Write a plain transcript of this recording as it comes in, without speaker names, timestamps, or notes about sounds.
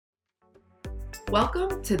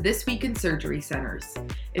Welcome to This Week in Surgery Centers.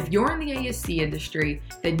 If you're in the ASC industry,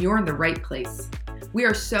 then you're in the right place. We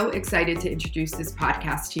are so excited to introduce this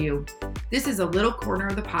podcast to you. This is a little corner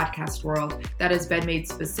of the podcast world that has been made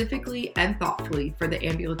specifically and thoughtfully for the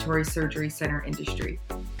ambulatory surgery center industry.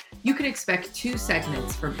 You can expect 2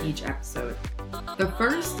 segments from each episode. The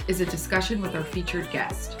first is a discussion with our featured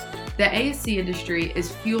guest. The ASC industry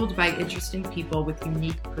is fueled by interesting people with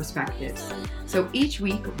unique perspectives. So each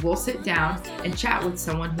week, we'll sit down and chat with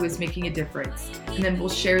someone who is making a difference, and then we'll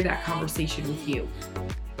share that conversation with you.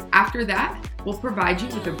 After that, we'll provide you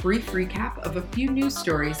with a brief recap of a few news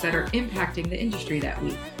stories that are impacting the industry that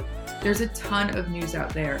week. There's a ton of news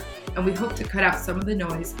out there, and we hope to cut out some of the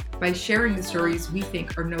noise by sharing the stories we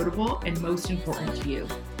think are notable and most important to you.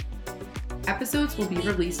 Episodes will be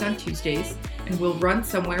released on Tuesdays and will run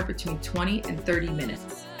somewhere between 20 and 30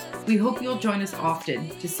 minutes. We hope you'll join us often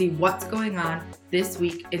to see what's going on this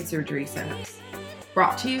week in surgery centers.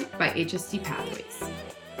 Brought to you by HST Pathways.